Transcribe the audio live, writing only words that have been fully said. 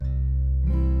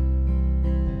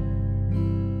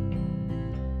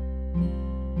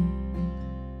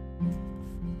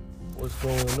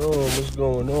What's going on? What's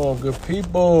going on, good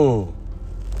people?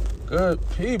 Good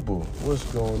people. What's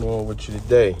going on with you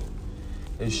today?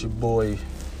 It's your boy,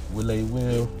 Willie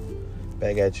Will,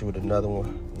 back at you with another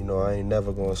one. You know, I ain't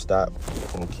never gonna stop.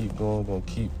 Gonna keep going, gonna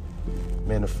keep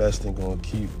manifesting, gonna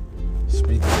keep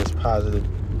speaking this positive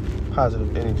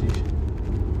energy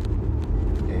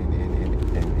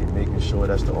and making sure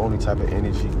that's the only type of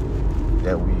energy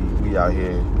that we out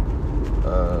here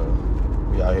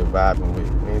vibing with.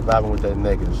 We ain't vibing with that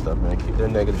negative stuff, man. Keep that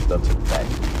negative stuff to the back,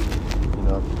 you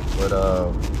know. But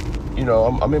you know,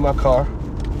 I'm in my car,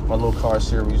 my little car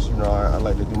series. You know, I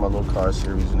like to do my little car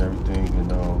series and everything,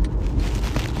 and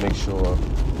make sure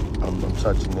I'm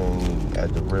touching in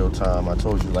at the real time. I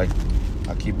told you, like,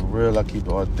 I keep it real, I keep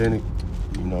it authentic,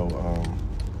 you know.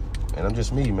 And I'm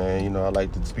just me, man. You know, I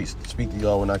like to speak to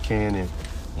y'all when I can, and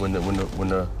when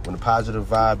the positive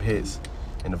vibe hits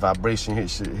and the vibration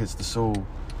hits the soul,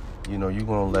 you know, you're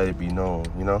gonna let it be known,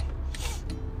 you know.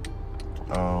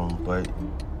 But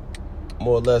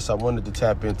more or less, I wanted to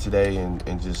tap in today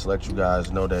and just let you guys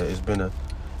know that it's been a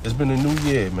new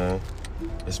year, man.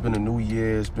 It's been a new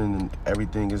year. It's been,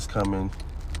 everything is coming.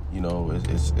 You know,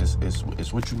 it's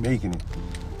what you're making it.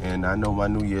 And I know my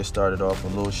new year started off a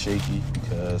little shaky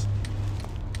because,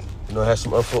 you know, I had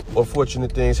some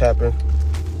unfortunate things happen.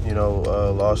 You know,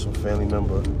 lost some family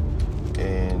member,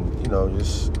 and, you know,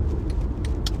 just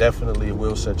definitely it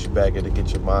will set you back and to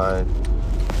get your mind,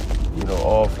 you know,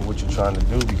 off of what you're trying to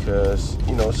do, because,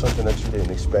 you know, it's something that you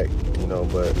didn't expect, you know.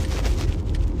 But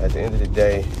at the end of the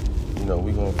day, you know,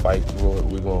 we're gonna fight through it.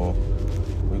 We're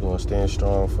gonna stand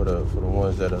strong for the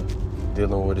ones that are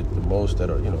dealing with it the most,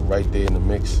 that are, you know, right there in the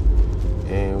mix.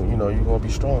 And, you know, you're gonna be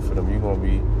strong for them. You're gonna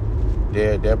be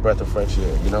their breath of fresh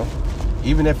air, you know.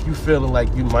 Even if you feeling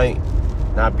like you might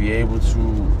not be able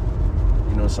to,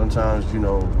 you know, sometimes, you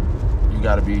know, you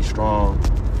gotta be strong,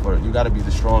 or you gotta be the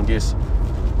strongest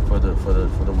for the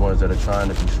ones that are trying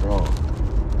to be strong,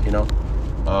 you know.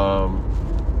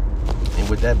 And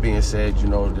with that being said, you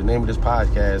know, the name of this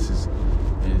podcast is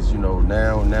you know,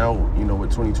 now you know, with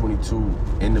 2022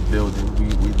 in the building, we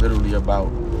literally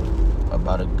about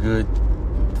a good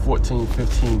 14,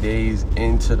 15 days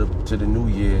into the new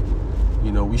year.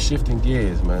 You know, we shifting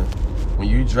gears, man. When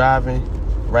you driving,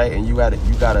 right, and you got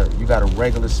a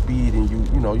regular speed, and you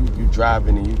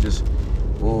driving, and you just,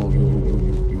 boom,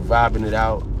 you vibing it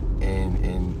out, and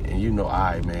you know, all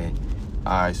right, man.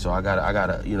 All right, so I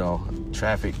gotta, you know,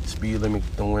 traffic speed limit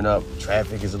going up.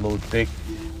 Traffic is a little thick.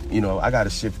 You know, I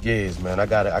gotta shift gears, man. I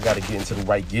gotta get into the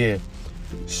right gear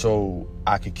so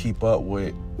I can keep up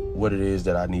with what it is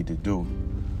that I need to do.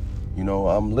 You know,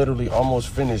 I'm literally almost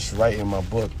finished writing my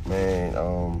book, man.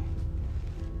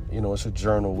 You know, it's a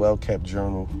journal, well-kept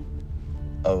journal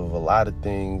of a lot of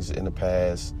things in the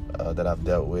past that I've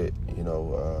dealt with. You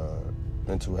know,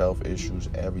 mental health issues,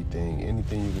 anything you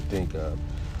could think of.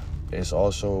 It's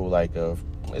also like a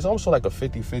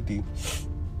 50-50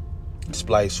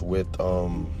 splice with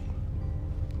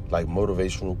like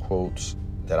motivational quotes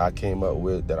that I came up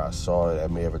with, that I saw,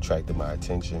 that may have attracted my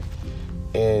attention.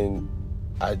 And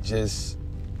I just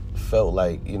felt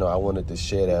like, you know, I wanted to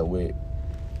share that with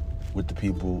the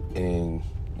people, and,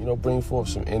 you know, bring forth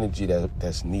some energy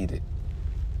that's needed.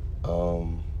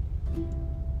 You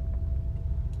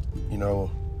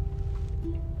know,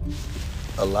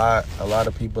 a lot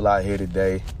of people out here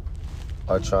today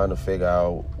are trying to figure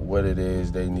out what it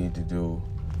is they need to do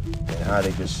and how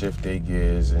they can shift their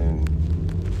gears and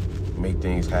make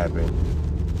things happen.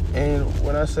 And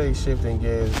when I say shifting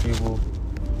gears, people,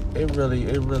 it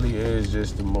really is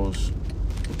just the most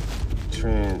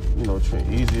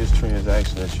easiest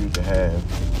transaction that you can have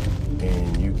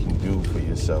and you can do for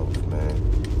yourself, man.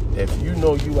 If you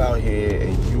know you out here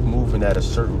and you moving at a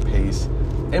certain pace,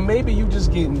 and maybe you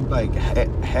just getting like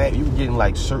you getting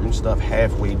like certain stuff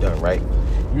halfway done, right?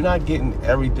 You're not getting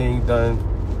everything done,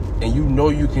 and you know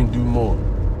you can do more.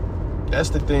 That's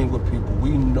the thing with people.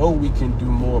 We know we can do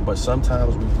more, but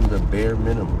sometimes we do the bare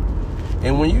minimum.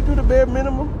 And when you do the bare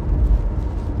minimum,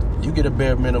 you get a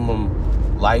bare minimum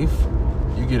life.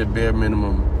 You get a bare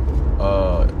minimum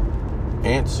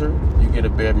answer. You get a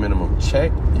bare minimum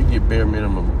check. You get bare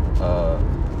minimum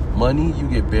money. You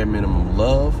get bare minimum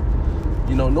love.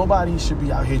 You know, nobody should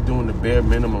be out here doing the bare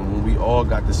minimum when we all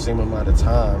got the same amount of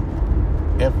time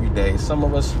every day. Some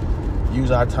of us use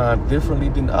our time differently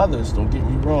than others, don't get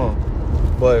me wrong.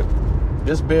 But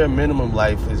this bare minimum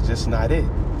life is just not it.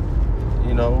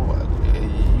 You know,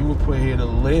 you were put here to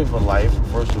live a life,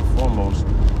 first and foremost,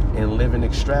 and live an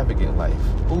extravagant life.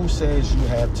 Who says you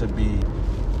have to be,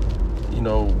 you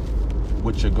know,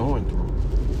 what you're going through?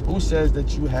 Who says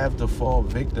that you have to fall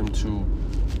victim to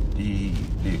the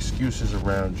excuses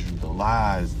around you, the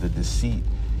lies, the deceit,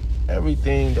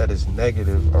 everything that is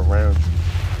negative around you.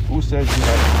 Who says you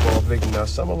have to fall victim? Now,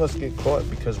 some of us get caught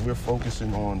because we're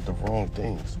focusing on the wrong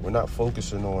things. We're not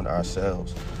focusing on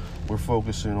ourselves. We're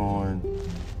focusing on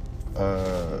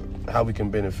how we can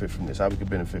benefit from this, how we can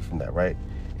benefit from that, right?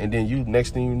 And then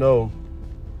next thing you know,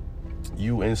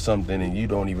 you in something and you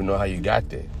don't even know how you got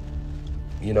there.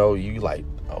 You know, you like,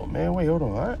 oh man, wait, hold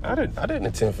on. I didn't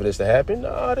intend for this to happen.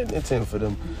 No, I didn't intend for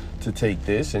them to take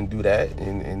this and do that.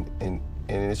 And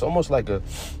it's almost like you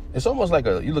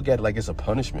look at it like it's a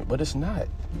punishment, but it's not.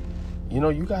 You know,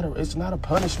 it's not a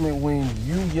punishment when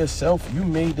you yourself, you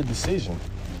made the decision.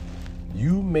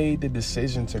 You made the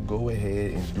decision to go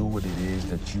ahead and do what it is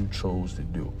that you chose to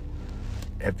do.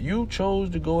 If you chose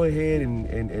to go ahead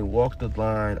and walk the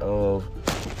line of,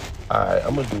 all right,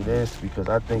 I'm going to do this because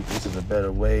I think this is a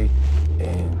better way,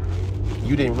 and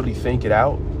you didn't really think it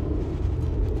out,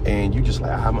 and you just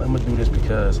like, I'm going to do this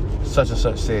because such and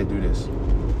such said do this.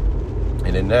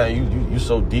 And then now you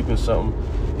so deep in something,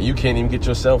 and you can't even get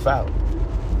yourself out.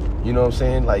 You know what I'm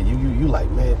saying? Like, you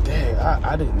like, man, dang,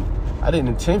 I didn't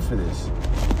intend for this.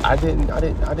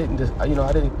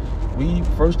 We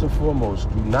first and foremost,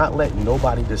 do not let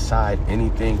nobody decide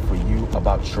anything for you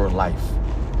about your life.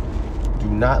 Do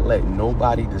not let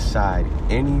nobody decide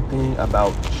anything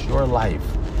about your life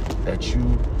that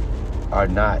you are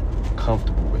not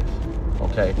comfortable with.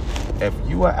 Okay? If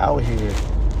you are out here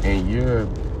and you're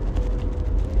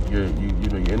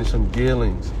into some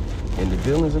dealings, and the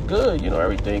dealings are good,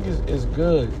 everything is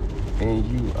good, and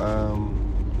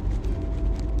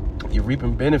you're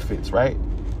reaping benefits, right?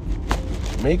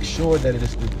 Make sure that it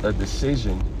is a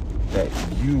decision that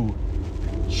you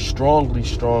strongly,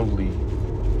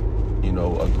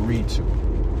 agree to.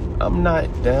 I'm not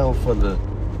down for the,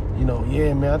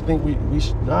 yeah, man, I think we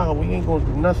ain't gonna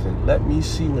do nothing. Let me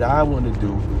see what I want to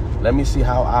do. Let me see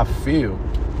how I feel,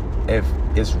 if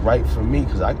it's right for me.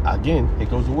 Because it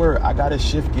goes the word, I gotta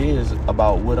shift gears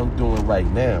about what I'm doing right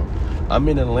now. I'm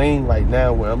in a lane right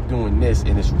now where I'm doing this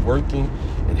and it's working.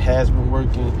 It has been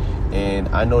working. And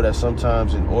I know that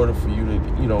sometimes in order for you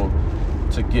to,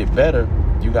 to get better,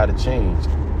 you got to change.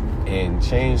 And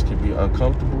change can be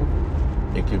uncomfortable.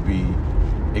 It could be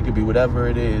whatever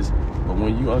it is. But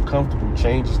when you're uncomfortable,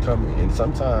 change is coming. And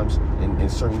sometimes, in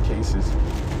certain cases,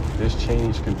 this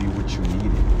change can be what you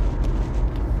needed.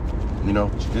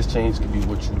 This change can be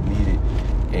what you needed.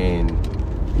 And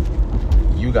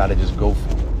you got to just go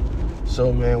for it.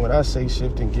 So, man, when I say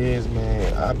shifting gears,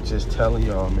 man, I'm just telling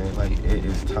y'all, man, like, it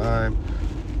is time.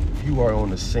 If you are on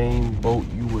the same boat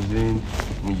you was in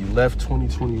when you left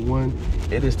 2021,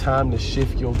 it is time to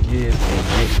shift your gears and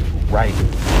get right.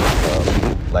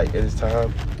 It is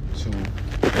time to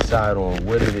decide on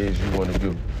what it is you want to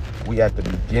do. We at the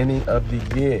beginning of the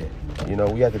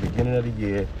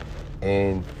year,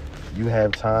 and you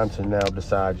have time to now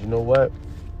decide, you know what?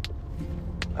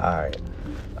 All right.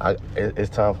 It's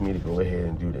time for me to go ahead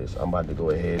and do this. I'm about to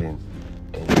go ahead and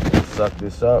suck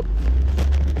this up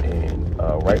and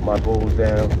write my goals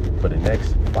down for the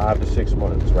next 5 to 6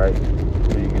 months, right?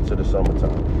 Until you get to the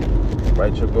summertime.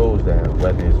 Write your goals down,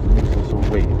 whether it's losing some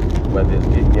weight, whether it's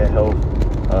getting your health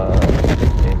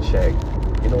in check.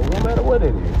 No matter what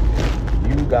it is,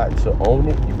 you got to own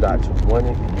it, you got to want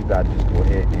it, and you got to just go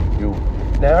ahead and do it.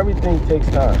 Now, everything takes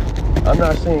time. I'm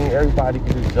not saying everybody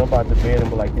can just jump out the bed and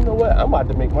be like, you know what, I'm about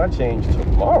to make my change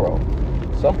tomorrow.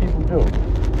 Some people do.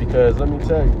 Because let me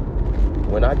tell you,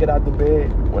 when I got out the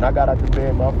bed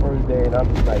my first day, and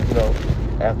I'm just like,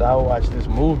 after I watched this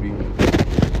movie,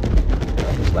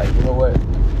 I'm just like, you know what,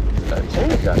 a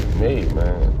change got to be made,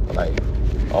 man. Like,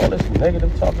 all this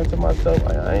negative talking to myself,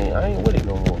 I ain't with it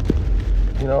no more.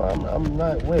 I'm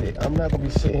not with it. I'm not going to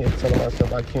be sitting here telling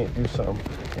myself I can't do something,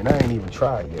 and I ain't even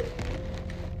tried yet.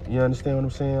 You understand what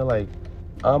I'm saying? Like,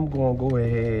 I'm going to go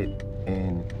ahead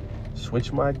and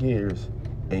switch my gears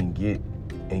and get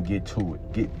to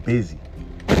it. Get busy.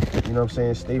 You know what I'm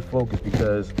saying? Stay focused,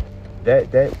 because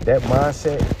that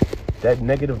mindset, that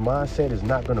negative mindset is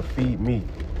not going to feed me.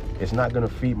 It's not going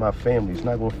to feed my family. It's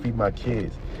not going to feed my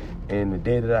kids. And the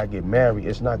day that I get married,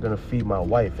 it's not going to feed my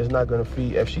wife. It's not going to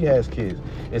feed, if she has kids,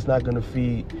 it's not going to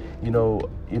feed,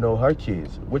 her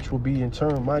kids, which will be in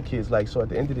turn my kids. Like, so at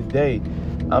the end of the day,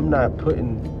 I'm not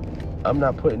putting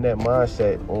that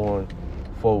mindset on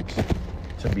folks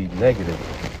to be negative.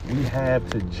 We have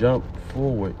to jump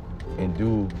forward and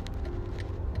do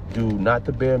not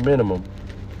the bare minimum,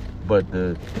 but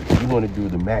you want to do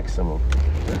the maximum.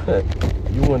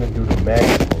 You want to do the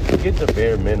maximum. Forget the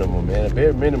bare minimum, man. The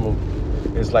bare minimum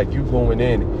is like you going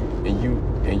in and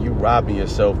you robbing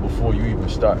yourself before you even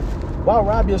start. Why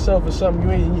rob yourself of something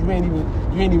you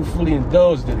ain't even fully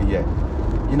indulged in it yet?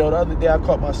 You know, the other day I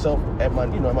caught myself at my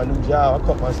new job.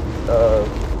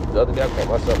 The other day I caught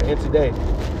myself, and today,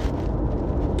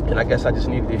 and I guess I just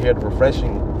needed to hear the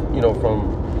refreshing,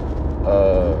 from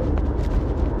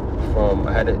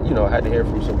I had to hear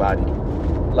from somebody,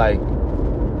 like,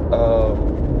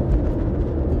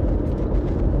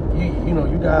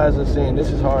 you guys are saying this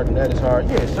is hard and that is hard.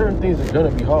 Yeah, certain things are gonna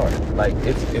be hard. Like,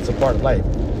 it's a part of life.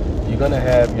 You're gonna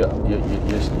have your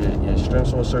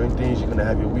strengths on certain things. You're gonna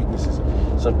have your weaknesses.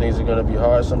 Some things are gonna be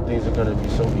hard. Some things are gonna be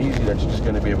so easy that you're just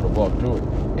gonna be able to walk through it.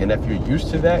 And if you're used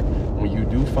to that, when you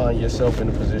do find yourself in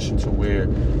a position to where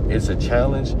it's a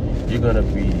challenge, you're gonna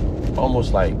be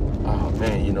almost like, oh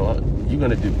man, you're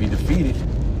gonna be defeated,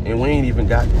 and we ain't even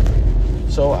got there.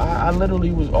 So I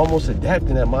literally was almost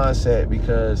adapting that mindset,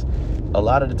 because a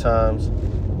lot of the times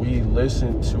we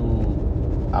listen to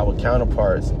our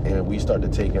counterparts and we start to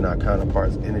take in our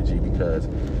counterparts' energy because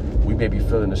we may be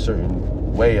feeling a certain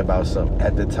way about something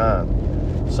at the time.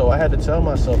 So I had to tell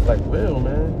myself, like, Will,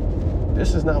 man,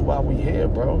 this is not why we here,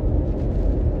 bro.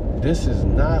 This is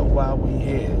not why we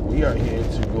here. We are here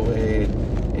to go ahead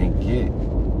and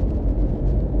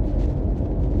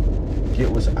get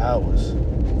what's ours.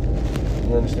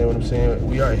 You understand what I'm saying?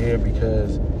 We are here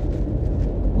because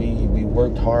we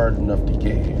worked hard enough to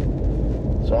get here.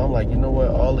 So I'm like, you know what?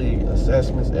 All the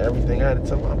assessments and everything, I had to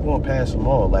tell them, I'm going to pass them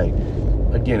all. Like,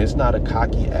 again, it's not a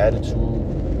cocky attitude.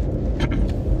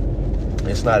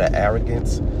 It's not an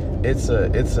arrogance. It's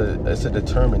a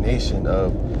determination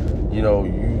of, you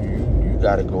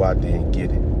got to go out there and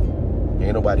get it.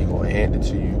 Ain't nobody going to hand it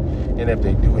to you. And if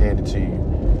they do hand it to you,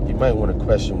 you might want to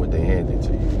question what they handed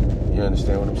to you. You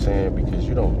understand what I'm saying? Because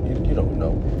you don't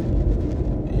know.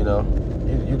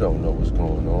 You don't know what's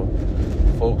going on.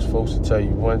 Folks will tell you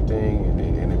one thing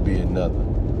and it be another.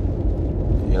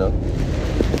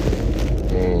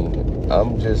 And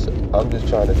I'm just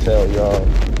trying to tell y'all,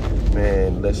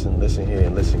 man, listen here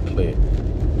and listen clear.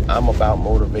 I'm about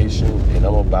motivation, and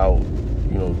I'm about,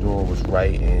 doing what's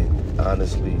right, and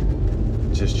honestly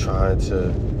just trying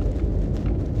to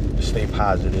stay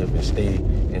positive and stay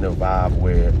in a vibe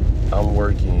where I'm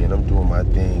working and I'm doing my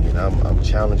thing and I'm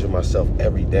challenging myself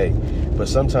every day. But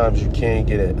sometimes you can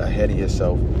get ahead of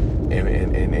yourself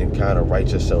and kind of write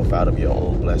yourself out of your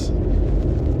own blessing.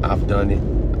 I've done it.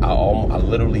 I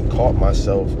literally caught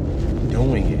myself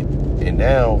doing it. And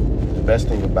now the best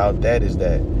thing about that is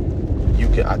that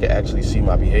I can actually see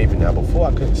my behavior now. Before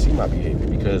I couldn't see my behavior,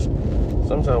 because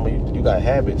sometimes when you got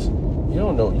habits, you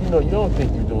don't know, you don't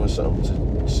think you're doing something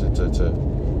to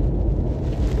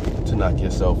knock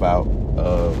yourself out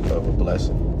of a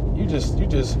blessing. You just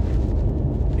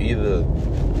either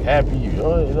happy, you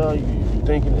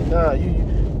thinking that, nah,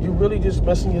 you really just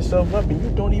messing yourself up, and you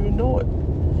don't even know it.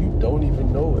 You don't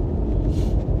even know it.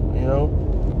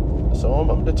 So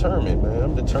I'm determined, man.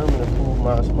 I'm determined to prove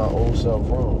my old self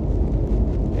wrong.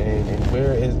 And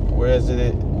where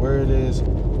it is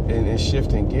in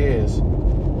shifting gears,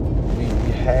 we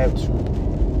have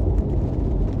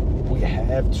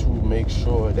to make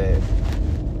sure that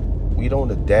we don't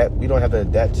have to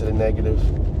adapt to the negative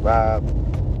vibe.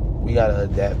 We gotta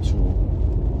adapt to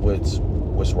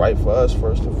what's right for us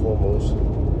first and foremost.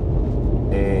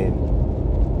 And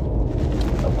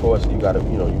of course you gotta,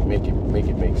 you make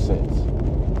it make sense.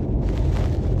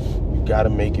 You gotta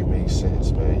make it make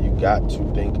sense, man. You got to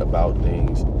think about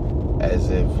things as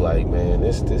if, like, man,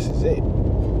 this is it.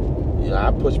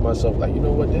 I push myself like, you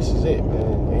know what, this is it,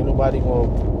 man. Ain't nobody gonna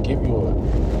give you a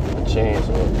chance,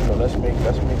 or let's make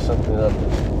something of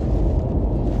this.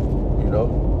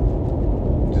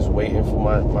 Just waiting for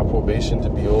my probation to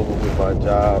be over with my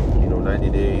job, 90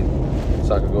 days,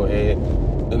 so I could go ahead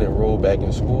and enroll back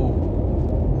in school.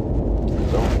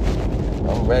 So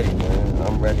I'm ready, man.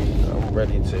 I'm ready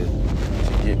to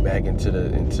get back into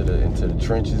the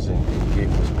trenches and get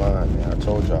what's mine, man. I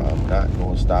told y'all I'm not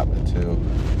gonna stop until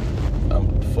I'm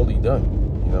fully done,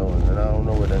 and I don't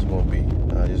know where that's gonna be.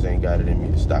 I just ain't got it in me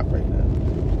to stop right now.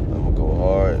 I'm gonna go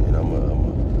hard, and I'm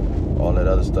all that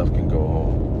other stuff can go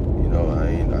home. I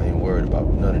ain't worried about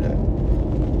none of that.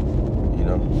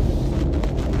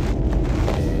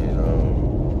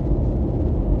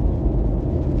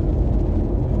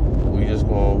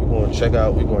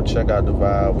 And we're gonna check out the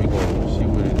vibe. We're gonna see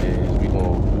what it is. We're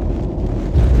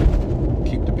gonna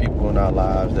keep the people in our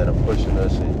lives that are pushing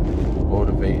us and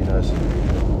motivating us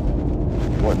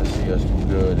and wanting to see us do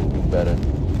good and do better.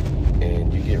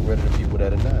 And you get rid of the people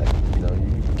that are not.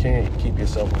 You can't keep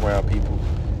yourself around people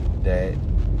that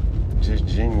just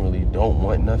genuinely don't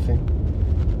want nothing,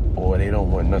 or they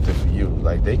don't want nothing for you.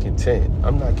 Like, they content.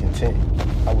 I'm not content.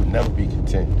 I would never be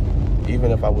content.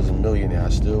 even if I was a millionaire, I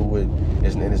still would. And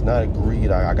it's not a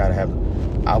greed. I gotta have.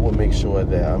 I would make sure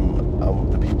that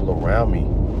the people around me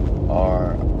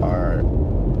are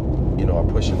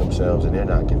pushing themselves and they're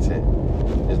not content.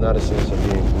 It's not a sense of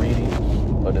being greedy,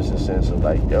 but it's a sense of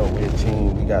like, yo, we're a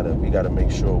team. We gotta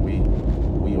make sure we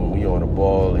on the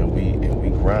ball and we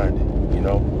grind it. You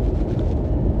know,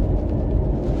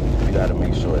 we gotta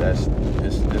make sure this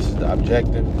is the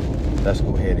objective. Let's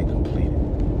go ahead and complete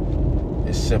it.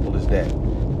 It's simple as that.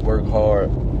 Work hard.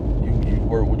 You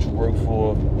work what you work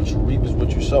for. What you reap is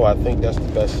what you sow. I think that's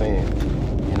the best saying.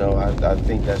 You know, I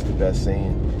think that's the best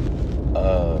saying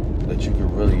that you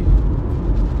could really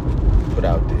put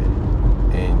out there.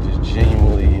 And just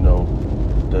genuinely, you know,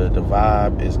 the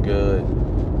vibe is good.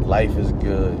 Life is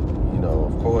good. You know,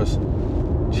 of course,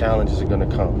 challenges are gonna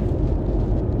come.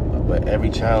 But every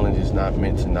challenge is not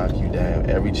meant to knock you down.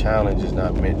 Every challenge is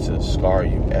not meant to scar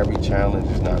you. Every challenge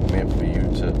is not meant for you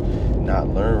to not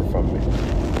learn from it.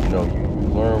 You know, you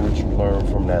learn what you learn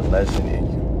from that lesson,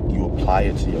 and you apply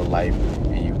it to your life,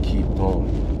 and you keep going,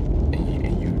 and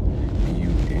you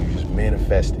just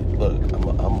manifest it. Look, I'm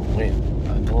a win.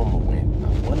 I know I'm a win. I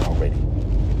won already.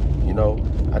 You know,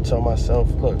 I tell myself,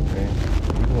 look, man,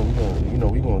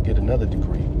 we're gonna get another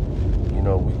degree. You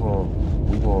know,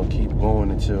 we're gonna keep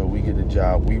going until we get the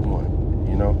job we want.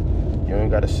 You know, you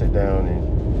ain't gotta sit down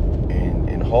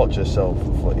and halt yourself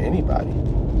for anybody.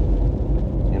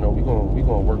 You know, we're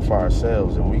gonna work for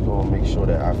ourselves, and we're gonna make sure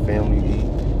that our family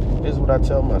eat. This is what I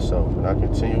tell myself, and I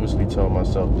continuously tell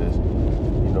myself this.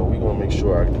 You know, we're gonna make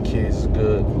sure the kids is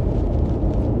good.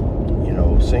 You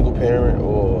know, single parent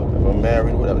or if I'm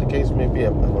married, whatever the case may be.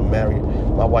 If I'm married,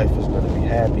 my wife is gonna be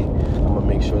happy. I'm gonna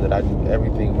make sure that I do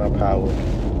everything in my power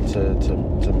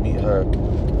to meet her,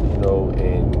 you know,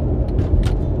 and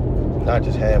not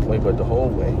just halfway, but the whole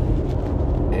way,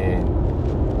 and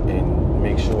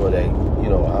make sure that, you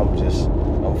know, I'm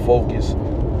focused,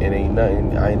 and I ain't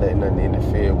letting nothing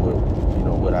interfere with, you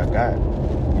know, what I got.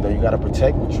 You know, you gotta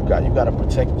protect what you got. You gotta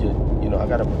protect you know, I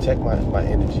gotta protect my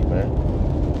energy, man.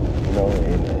 You know,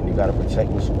 and you gotta protect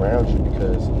what's around you,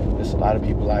 because there's a lot of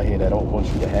people out here that don't want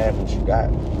you to have what you got,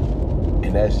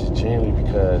 and that's just generally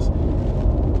because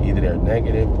either they're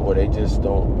negative or they just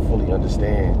don't fully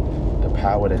understand the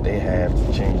power that they have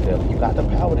to change their life. You got the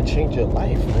power to change your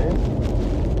life, man.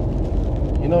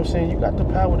 You know what I'm saying? You got the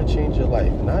power to change your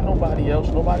life. Not nobody else.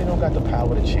 Nobody don't got the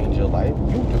power to change your life.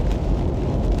 You do.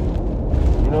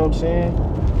 You know what I'm saying?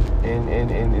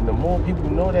 And the more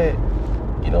people know that,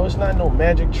 you know, it's not no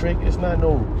magic trick. It's not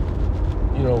no,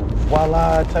 you know,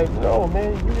 voila type. No,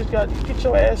 man. You just got to get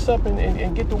your ass up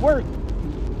and get to work.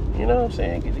 You know what I'm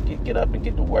saying? Get up and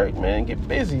get to work, man. Get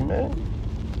busy, man.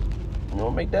 You know,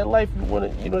 make that life you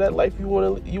wanna, you know, that life you wanna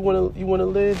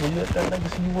live, and that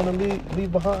legacy you wanna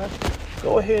leave behind.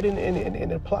 Go ahead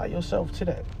and apply yourself to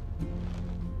that.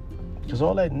 Because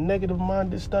all that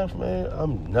negative-minded stuff, man,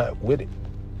 I'm not with it.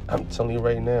 I'm telling you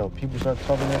right now, people start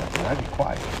talking that, and I get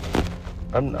quiet.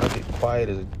 I get quiet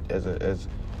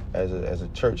as a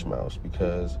church mouse,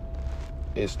 because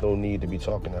it's no need to be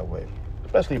talking that way,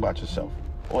 especially about yourself.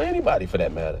 Or anybody for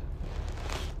that matter.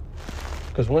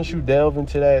 Because once you delve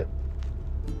into that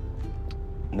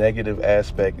negative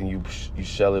aspect and you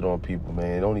shell it on people,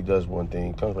 man, it only does one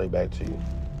thing. It comes right back to you.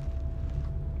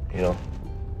 You know?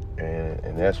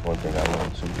 And that's one thing I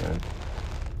learned too, man.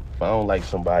 If I don't like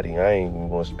somebody, I ain't even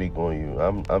going to speak on you.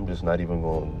 I'm just not even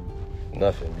going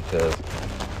nothing, because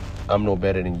I'm no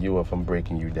better than you if I'm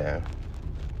breaking you down.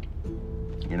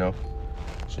 You know?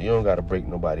 So you don't got to break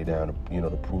nobody down, you know,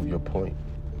 to prove your point.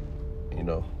 You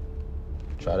know,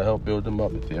 try to help build them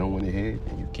up. If they don't want to hear it,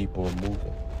 and you keep on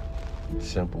moving.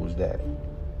 Simple as that.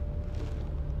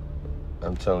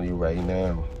 I'm telling you right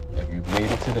now, if you've made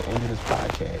it to the end of this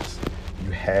podcast,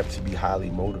 you have to be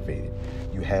highly motivated.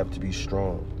 You have to be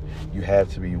strong. You have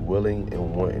to be willing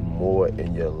and wanting more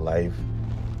in your life.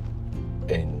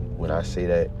 And when I say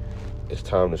that, it's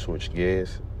time to switch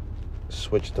gears.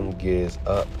 Switch them gears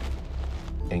up.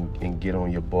 And get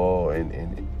on your ball,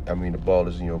 and I mean, the ball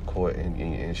is in your court,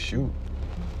 and shoot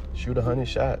 100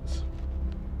 shots.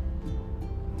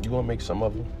 You're gonna make some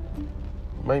of them.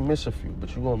 You might miss a few,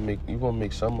 but you're gonna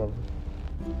make some of them.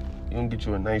 You're gonna get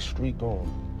you a nice streak going,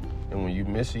 and when you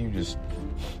miss it, you just,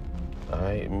 all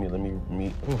right, let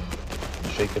me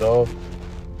shake it off,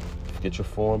 get your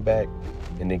form back,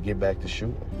 and then get back to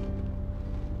shooting.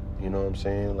 You know what I'm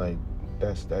saying? Like,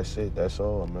 that's it. That's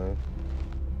all, man.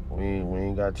 We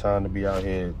ain't got time to be out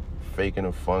here faking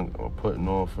a funk or putting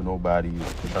on for nobody,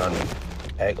 trying to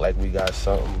act like we got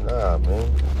something. Nah, man.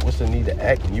 What's the need to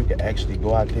act when you can actually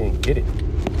go out there and get it?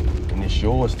 And it's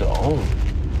yours to own.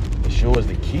 It's yours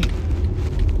to keep.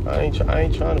 I ain't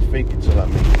trying to fake it till I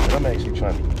make it. But I'm actually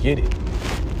trying to get it.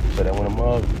 So that when a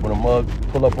mug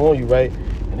pull up on you, right,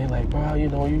 and they like, bro, you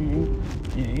know, you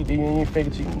ain't fake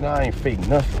it to you. Nah, I ain't fake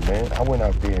nothing, man. I went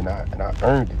out there and I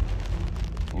earned it.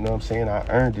 You know what I'm saying? I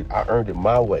earned it. I earned it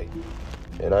my way.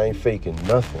 And I ain't faking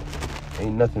nothing.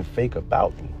 Ain't nothing fake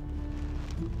about me.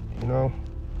 You know?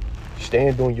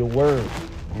 Stand on your word.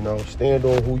 You know, stand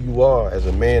on who you are as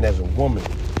a man, as a woman.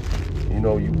 You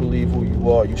know, you believe who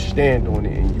you are, you stand on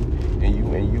it, and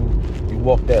you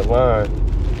walk that line.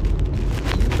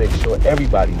 You make sure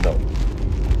everybody knows.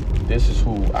 This is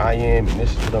who I am, and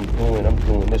this is what I'm doing. I'm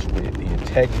doing this with the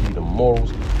integrity, the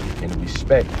morals, and the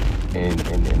respect, and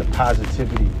the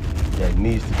positivity that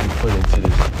needs to be put into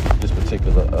this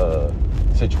particular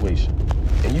situation.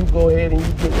 And you go ahead and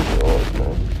you get with yours,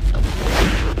 man.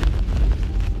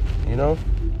 You know?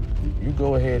 You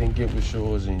go ahead and get with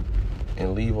yours and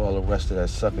leave all the rest of that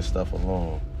sucker stuff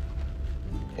alone.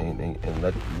 And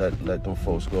let them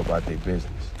folks go about their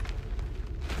business.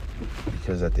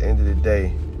 Because at the end of the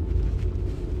day,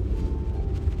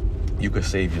 you could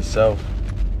save yourself.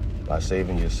 By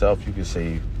saving yourself, you could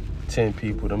save 10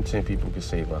 people. Them 10 people could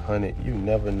save 100. You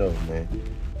never know, man.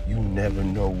 You never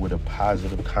know what a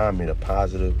positive comment, a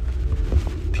positive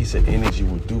piece of energy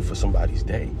will do for somebody's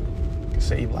day. It can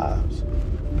save lives.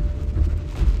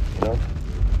 You know?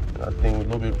 And I think a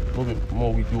little bit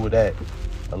more we do with that,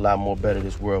 a lot more better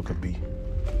this world could be.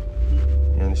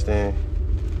 You understand?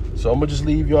 So I'm gonna just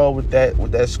leave y'all with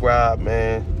that scribe,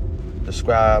 man. The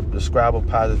scribe of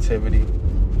positivity,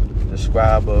 the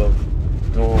scribe of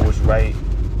doing what's right,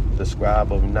 the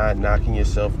scribe of not knocking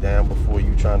yourself down before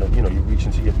you trying to, you know, you reach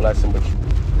into your blessing, but you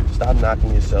stop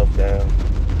knocking yourself down.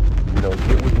 You know,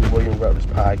 get with the William Rutledge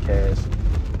podcast.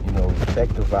 You know, check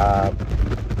the vibe.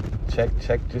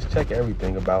 Just check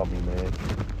everything about me, man.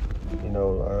 You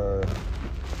know,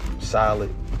 solid.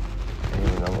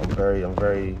 And I'm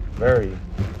very, very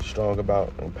strong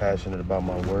about and passionate about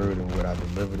my word and what I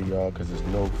deliver to y'all, because there's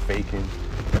no faking,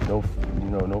 no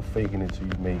faking it till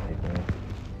you make it, man.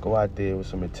 Go out there with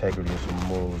some integrity and some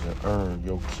morals and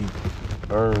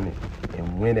earn it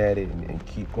and win at it and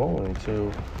keep going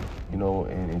until, you know,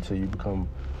 until you become,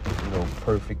 you know,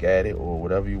 perfect at it, or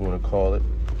whatever you want to call it.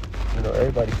 You know,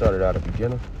 everybody started out a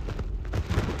beginner.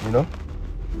 You know,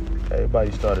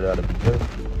 everybody started out a beginner.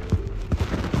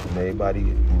 And everybody,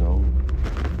 you know,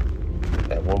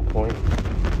 at one point,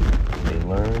 they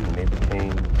learned and they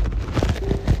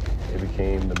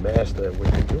became the master at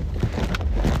what they do.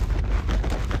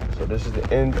 So this is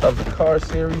the end of the car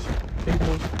series,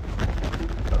 people.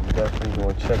 I'm definitely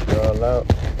going to check y'all out.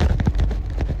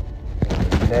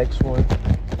 And the next one,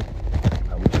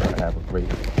 I wish y'all have a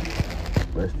great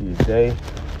rest of your day.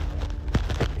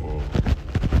 And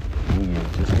New Year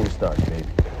just getting started, baby.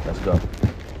 Let's go.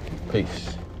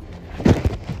 Peace.